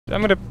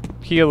I'm gonna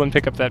heal and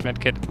pick up that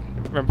medkit.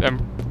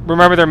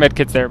 Remember there are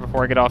medkits there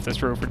before I get off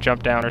this roof or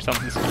jump down or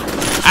something.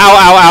 Ow,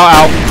 ow, ow,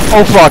 ow!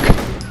 Oh fuck!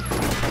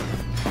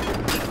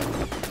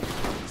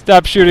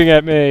 Stop shooting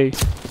at me!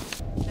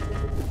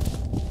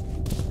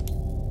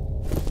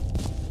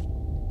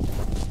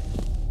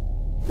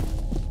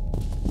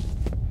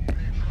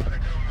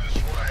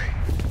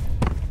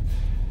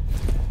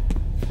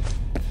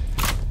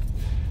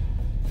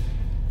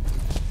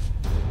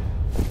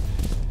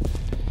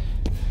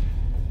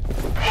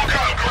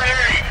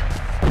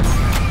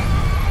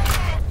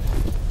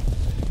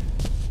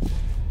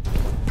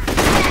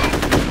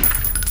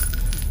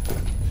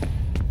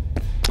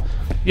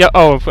 Yeah,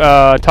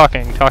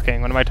 talking.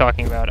 What am I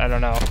talking about? I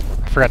don't know.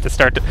 I forgot to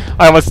start.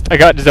 I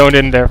got zoned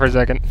in there for a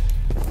second.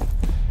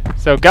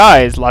 So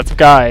guys, lots of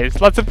guys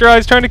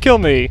trying to kill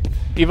me.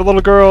 Evil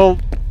little girl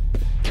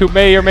who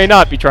may or may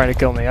not be trying to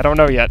kill me. I don't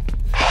know yet.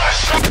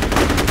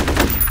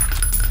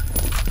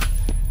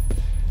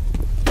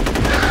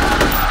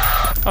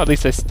 Oh, at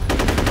least I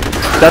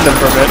stunned them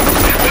for a bit.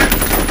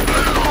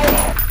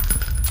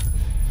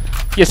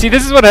 Yeah, see,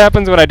 this is what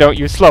happens when I don't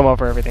use slow-mo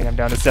for everything. I'm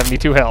down to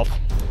 72 health.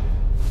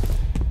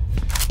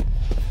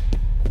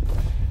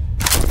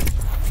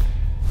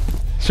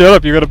 Shut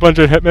up, you got a bunch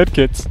of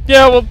medkits.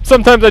 Yeah, well,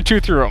 sometimes I chew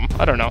through them.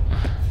 I don't know.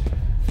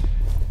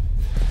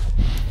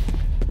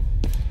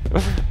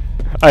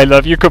 I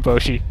love you,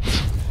 Koboshi.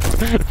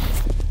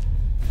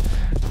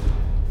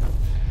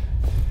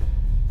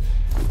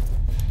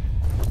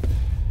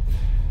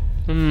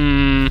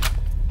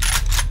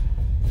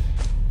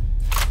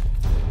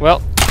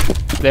 Well,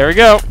 there we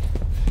go.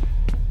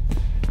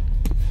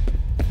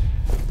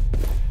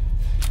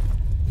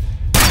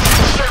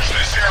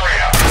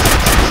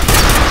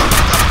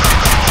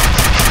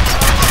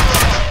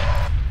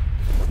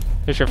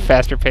 There's your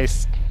faster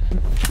pace.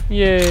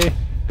 Yay.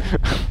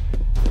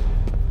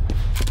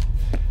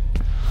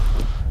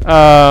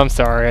 I'm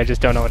sorry, I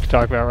just don't know what to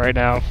talk about right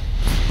now.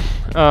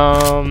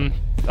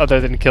 Other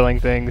than killing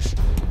things.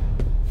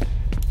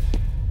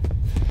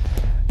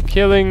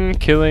 Killing.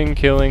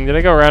 Did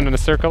I go around in a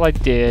circle? I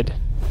did.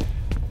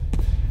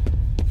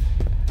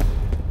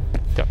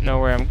 Don't know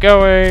where I'm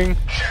going.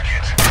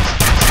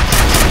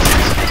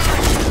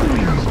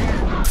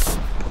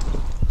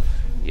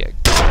 Yeah.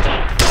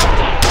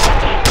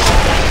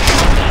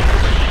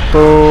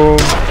 Boom.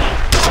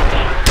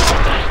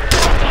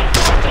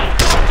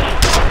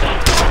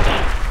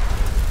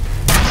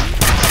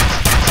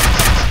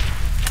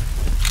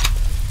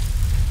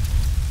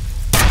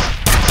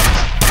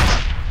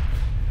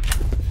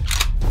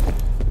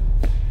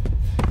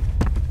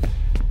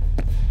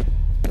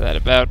 That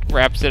about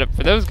wraps it up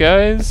for those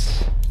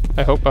guys.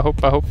 I hope.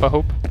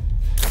 Probably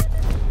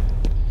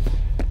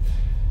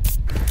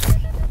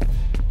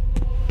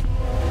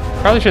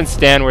shouldn't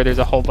stand where there's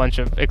a whole bunch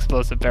of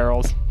explosive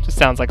barrels. Just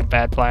sounds like a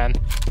bad plan.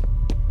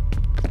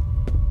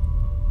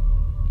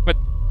 But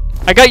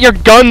I got your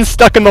gun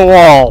stuck in the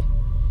wall!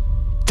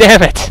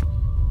 Damn it!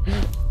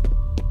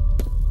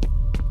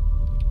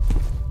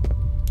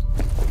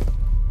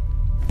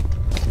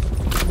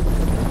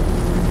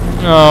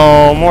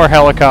 Oh, more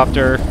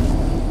helicopter.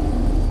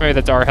 Maybe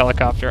that's our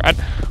helicopter. Why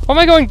am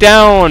I going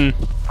down?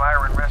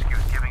 Fire and rescue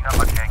is giving up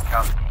on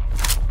Jankowski. I'm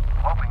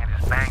hoping it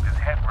has banged his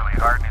head really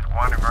hard and is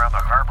wandering around the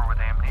harbor with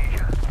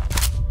amnesia.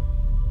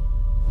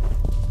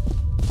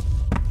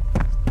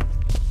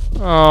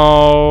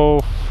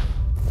 Oh.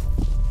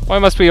 Why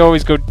must we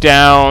always go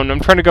down? I'm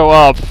trying to go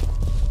up.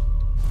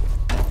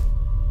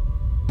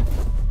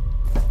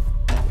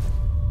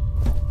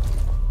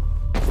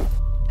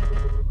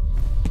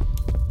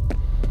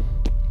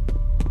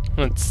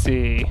 Let's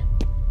see.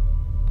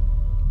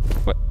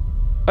 What?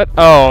 What?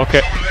 Oh,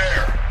 okay.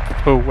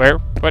 Who? Where?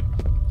 What?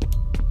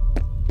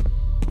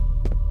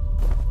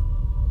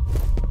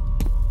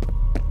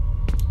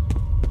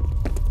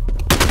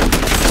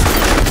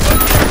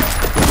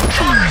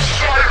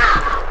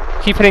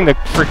 Keep hitting the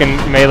freaking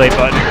melee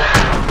button.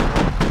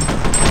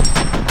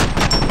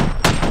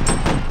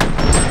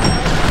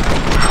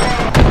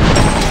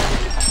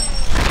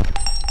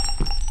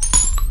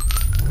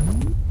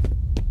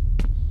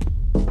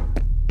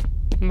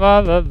 La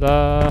la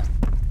la.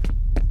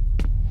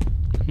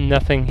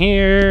 Nothing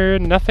here,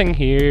 nothing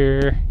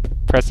here.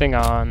 Pressing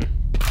on.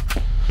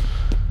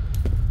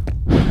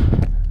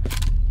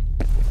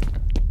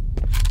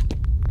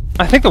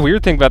 I think the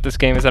weird thing about this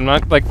game is I'm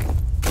not, like,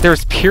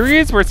 there's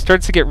periods where it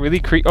starts to get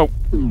really oh.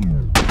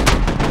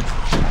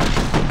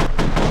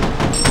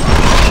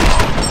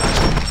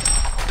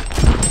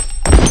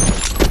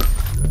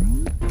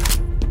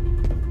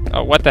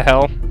 Oh, what the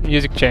hell?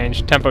 Music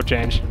change, tempo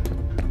change.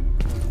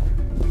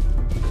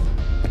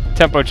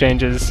 Tempo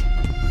changes.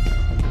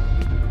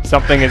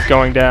 Something is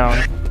going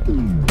down.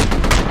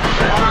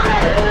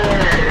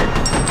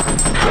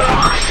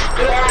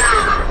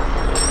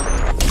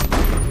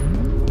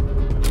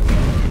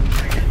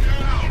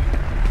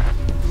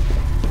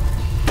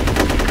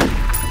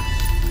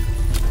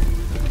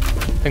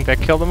 Think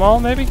that killed them all,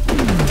 maybe?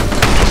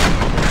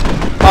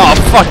 Oh,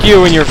 fuck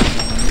you and your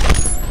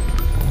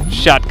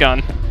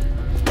shotgun.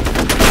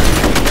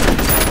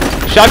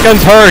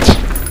 Shotguns hurt!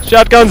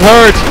 Shotguns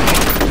hurt!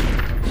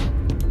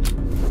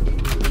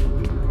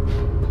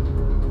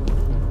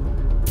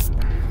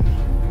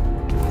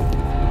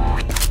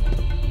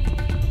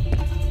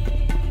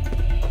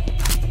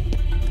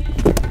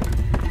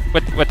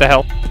 What the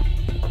hell?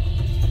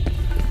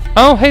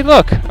 Oh, hey,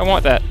 look! I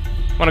want that.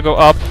 I want to go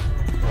up.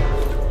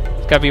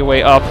 There's gotta be a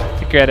way up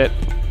to get it.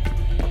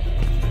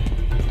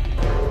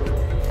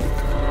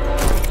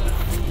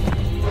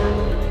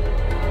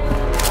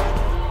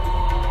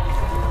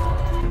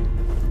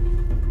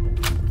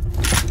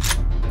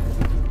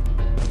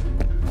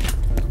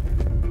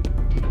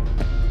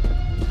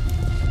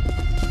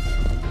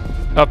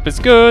 Up is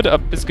good,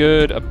 up is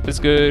good, up is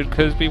good,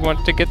 because we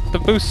want to get the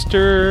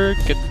booster,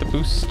 get the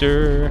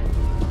booster.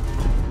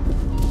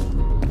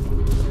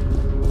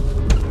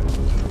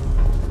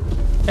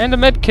 And a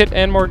med kit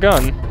and more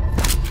gun.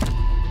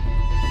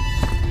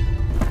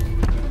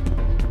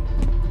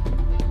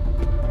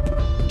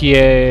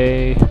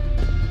 Yay.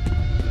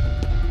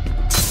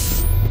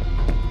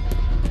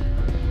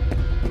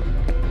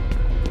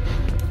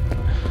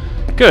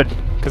 Good,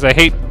 because I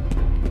hate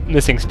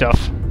missing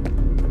stuff.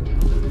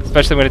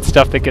 Especially when it's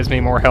stuff that gives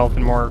me more health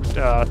and more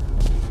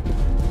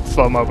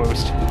slow-mo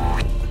boost.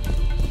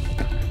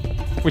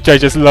 Which I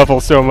just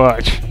level so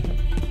much.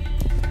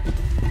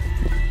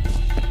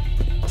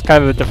 It's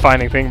kind of the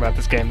defining thing about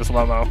this game, the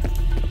slow-mo.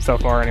 So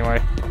far,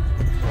 anyway.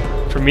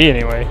 For me,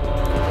 anyway.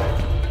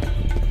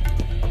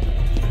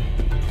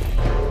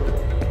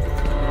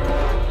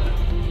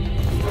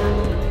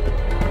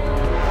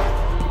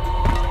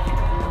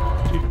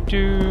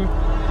 Doo-doo.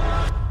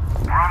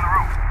 We're on the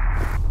roof.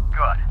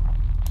 Good.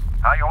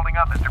 How you holding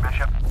up, Mr.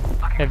 Bishop?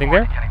 Looking Anything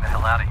forward there? to getting the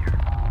hell out of here.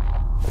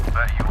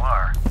 Bet you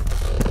are.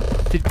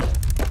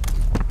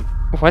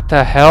 What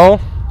the hell?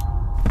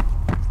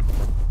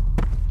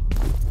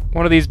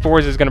 One of these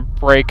boards is gonna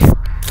break.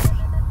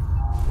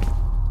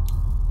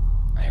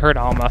 I heard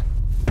Alma.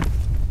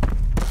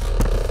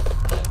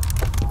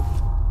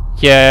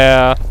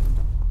 Yeah.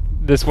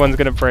 This one's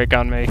gonna break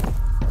on me.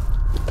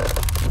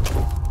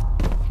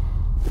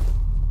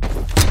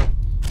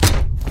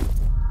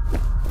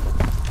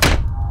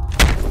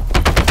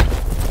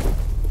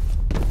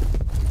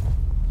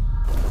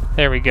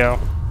 There we go.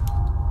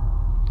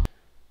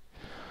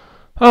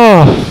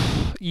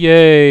 Oh,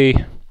 yay.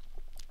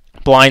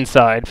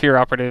 Blindside. F.E.A.R.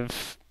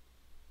 operative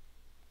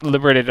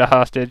liberated a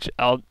hostage,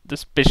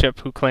 Aldous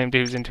Bishop, who claimed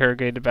he was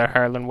interrogated about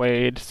Harlan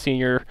Wade.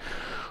 Senior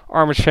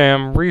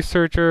Armacham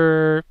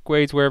researcher.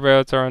 Wade's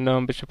whereabouts are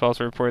unknown. Bishop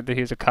also reported that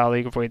he is a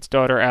colleague of Wade's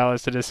daughter,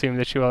 Alice. It is assumed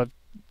that she will have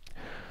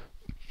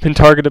been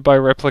targeted by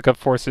replica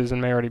forces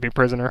and may already be a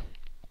prisoner.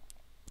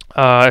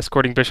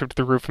 Escorting Bishop to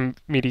the roof from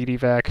immediate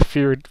evac.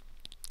 F.E.A.R.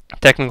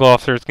 technical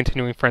officers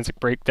continuing forensic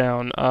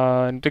breakdown.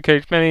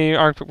 Indicates many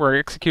were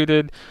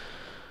executed.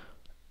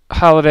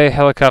 Holiday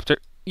helicopter.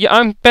 Yeah,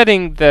 I'm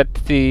betting that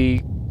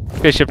the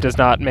Bishop does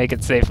not make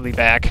it safely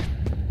back.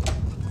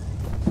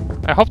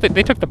 I hope that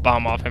they took the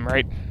bomb off him,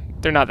 right?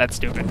 They're not that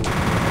stupid.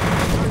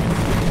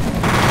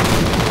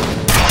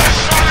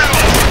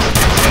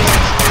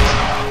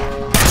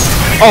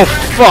 Oh,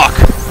 fuck!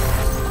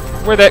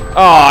 Where the...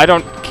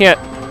 Oh, can't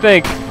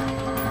think.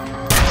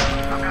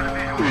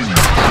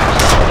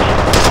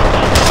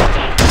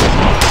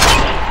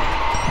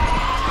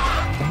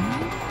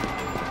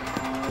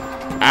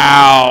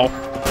 Ow.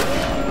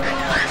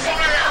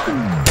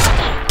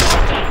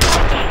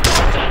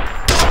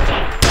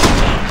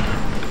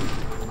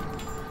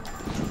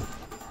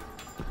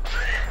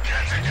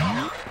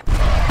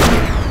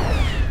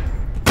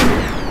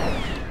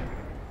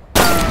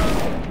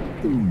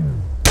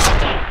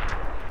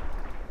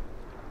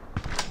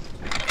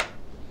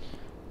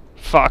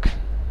 Fuck.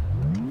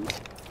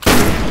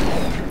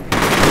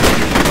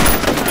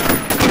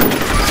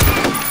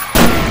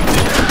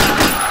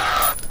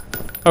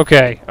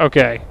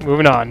 Okay,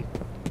 moving on.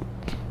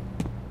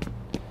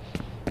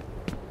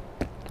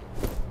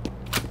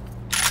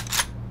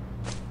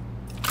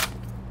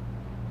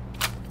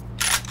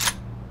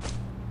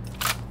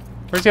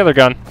 Where's the other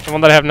gun? The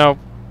one that I have no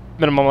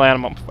minimal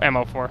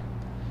ammo for.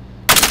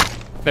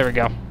 There we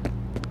go.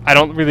 I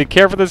don't really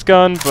care for this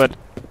gun, but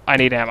I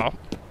need ammo.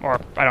 Or,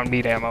 I don't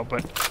need ammo,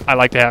 but I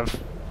like to have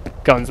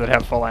guns that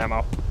have full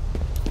ammo.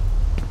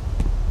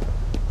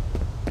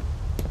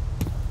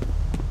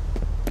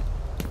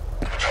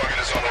 Target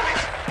is on the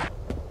roof.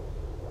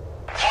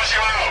 Flush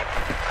him out!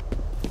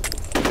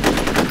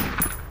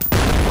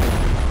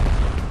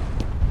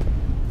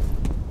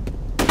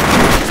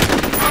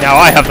 Now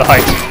I have the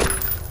height.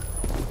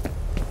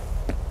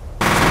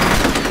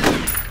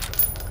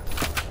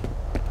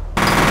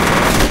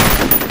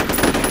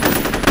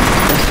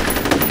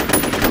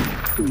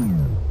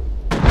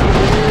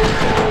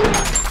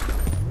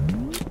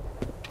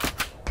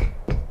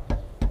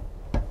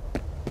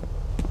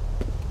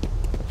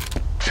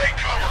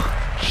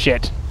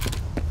 Shit.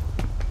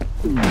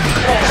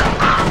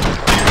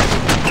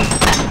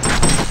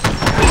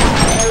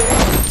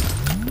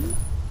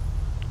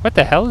 What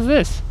the hell is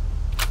this?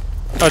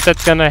 Oh, it's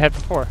that gun I had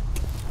before.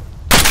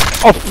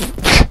 Oh!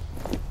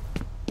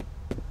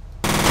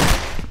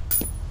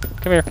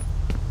 Come here.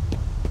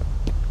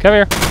 Come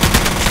here.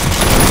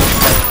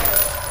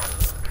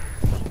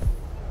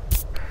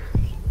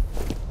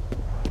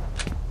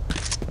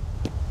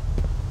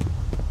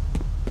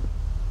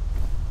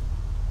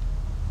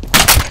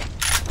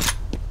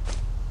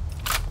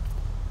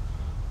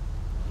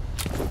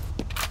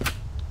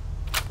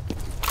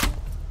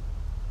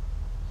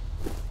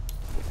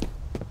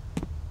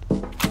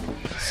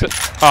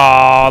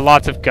 Aw,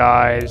 lots of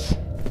guys.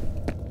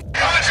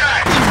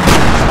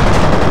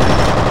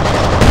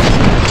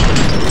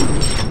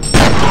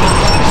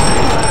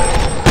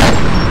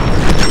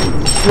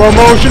 Slow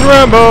motion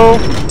Rambo!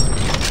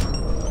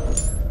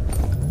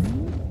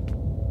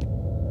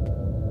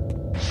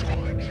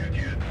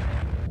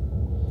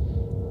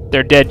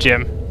 They're dead,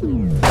 Jim.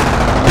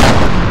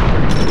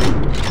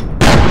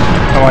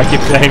 Oh, I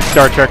keep saying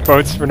Star Trek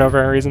boats for no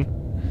apparent reason.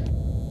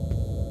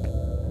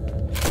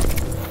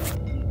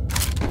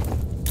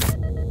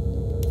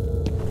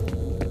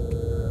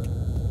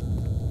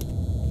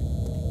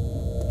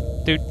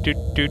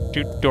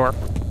 Doot, door.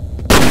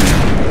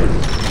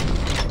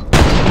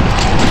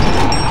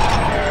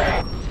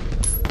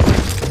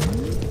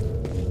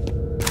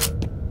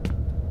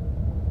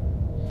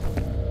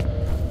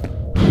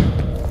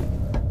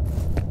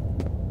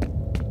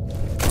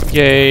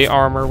 Yay,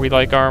 armor. We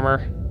like armor.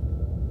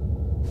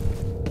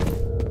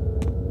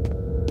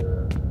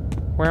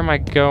 Where am I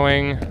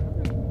going?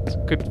 It's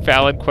a good,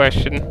 valid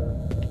question.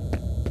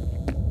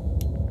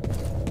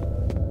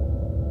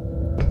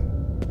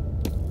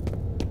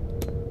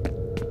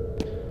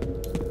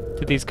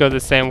 Did these go the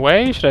same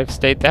way? Should I have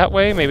stayed that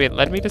way? Maybe it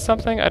led me to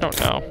something? I don't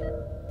know.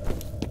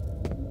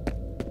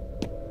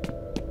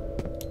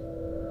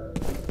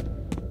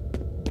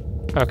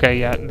 Okay,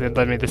 yeah, it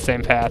led me the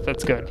same path.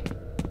 That's good.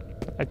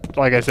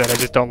 Like I said, I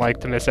just don't like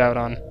to miss out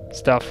on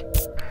stuff.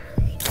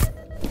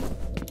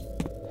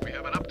 We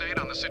have an update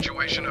on the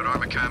situation at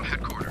Armacam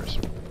headquarters.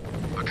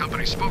 A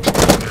company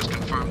spokesperson has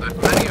confirmed that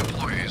many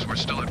employees were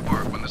still at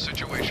work when the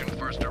situation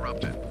first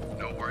erupted.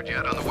 No word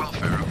yet on the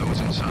welfare of those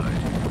inside.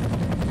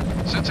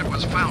 Since it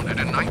was founded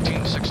in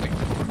 1964,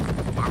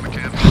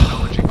 Armacam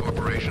Technology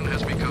Corporation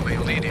has become a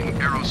leading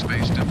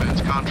aerospace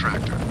defense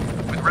contractor,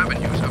 with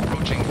revenues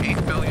approaching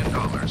 $8 billion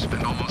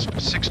and almost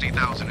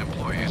 60,000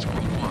 employees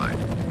worldwide.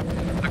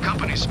 The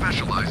company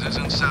specializes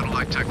in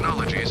satellite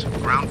technologies,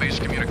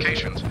 ground-based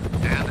communications,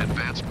 and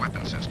advanced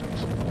weapon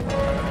systems.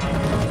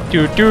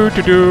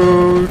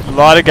 A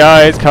lot of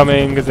guys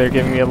coming because they're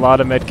giving me a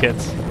lot of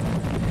medkits.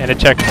 And a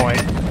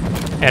checkpoint.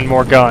 And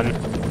more gun.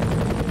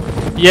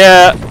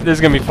 Yeah, this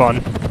is gonna be fun.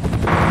 We're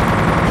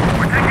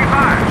taking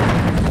fire.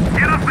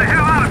 Get us the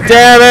hell out of here.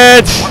 Damn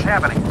it! What's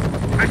happening?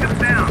 Take us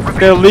down. We're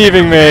They're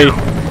leaving me.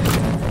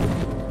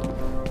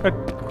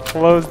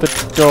 Close the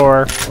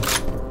door.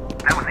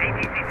 That was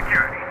ATC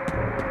security.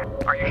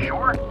 Are you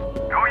sure?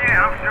 Oh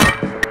yeah, I'm sure.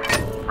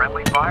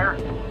 Friendly fire?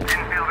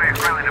 Didn't feel very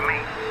friendly to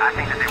me. I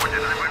think that they were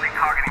deliberately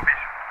targeting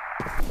Bishop.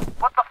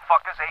 What the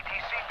fuck is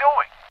ATC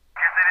doing?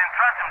 Guess they didn't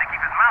trust him to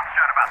keep his mouth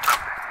shut about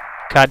something.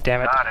 God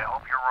damn it. God, I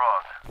hope you're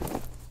wrong.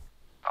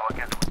 I'll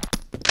look into it.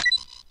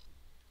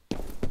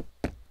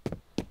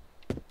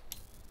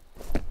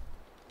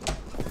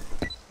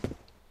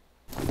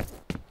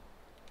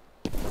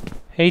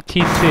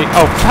 ATC.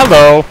 Oh,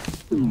 hello.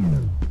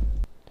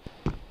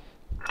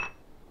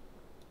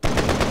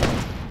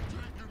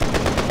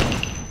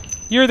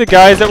 You're the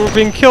guys that were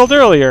being killed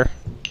earlier.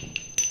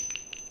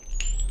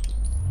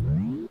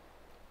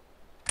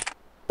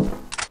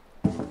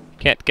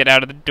 Can't get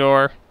out of the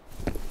door.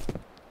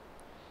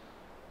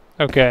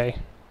 Okay.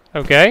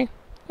 Okay.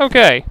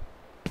 Okay.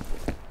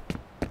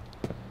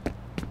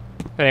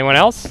 Anyone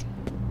else?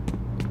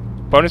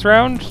 Bonus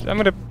round? I'm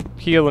gonna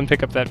heal and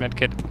pick up that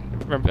medkit.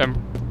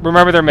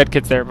 Remember there are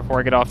medkits there before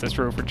I get off this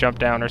roof or jump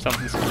down or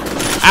something.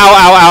 Ow,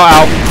 ow, ow,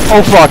 ow!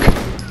 Oh fuck!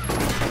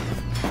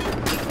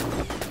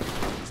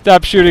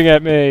 Stop shooting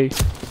at me!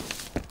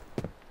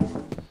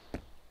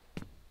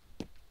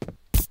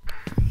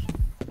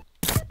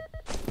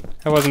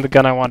 That wasn't the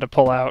gun I wanted to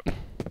pull out.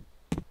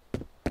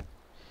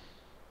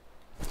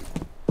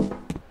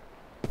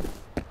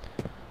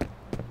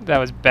 That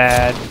was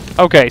bad.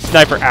 Okay,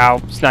 sniper.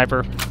 Ow,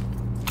 sniper.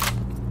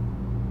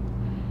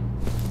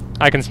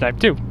 I can snipe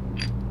too.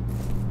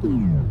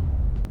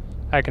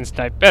 I can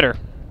snipe better.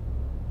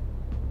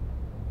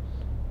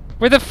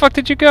 Where the fuck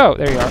did you go?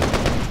 There you are.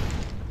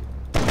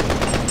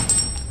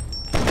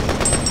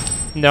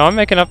 No, I'm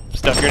making up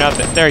stuff. You're not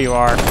there. There you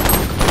are.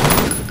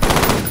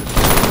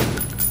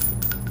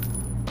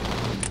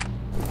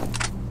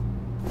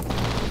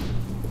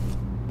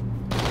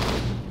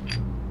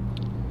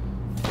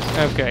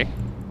 Okay.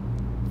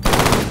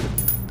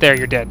 There,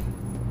 you're dead.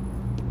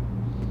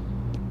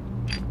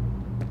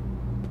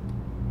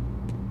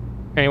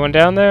 Anyone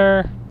down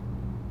there?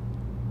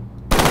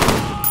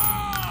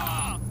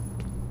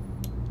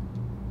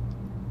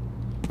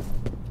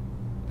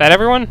 That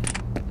everyone?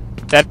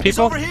 That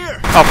people? Over here.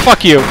 Oh,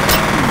 fuck you!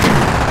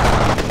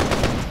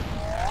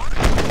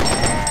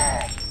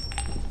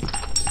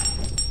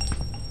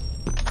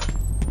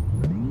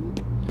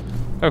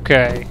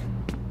 Okay.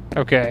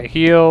 Okay,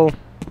 heal.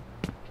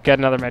 Get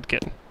another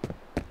medkit.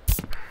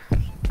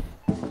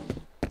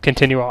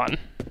 Continue on.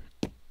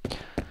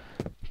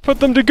 Put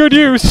them to good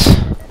use!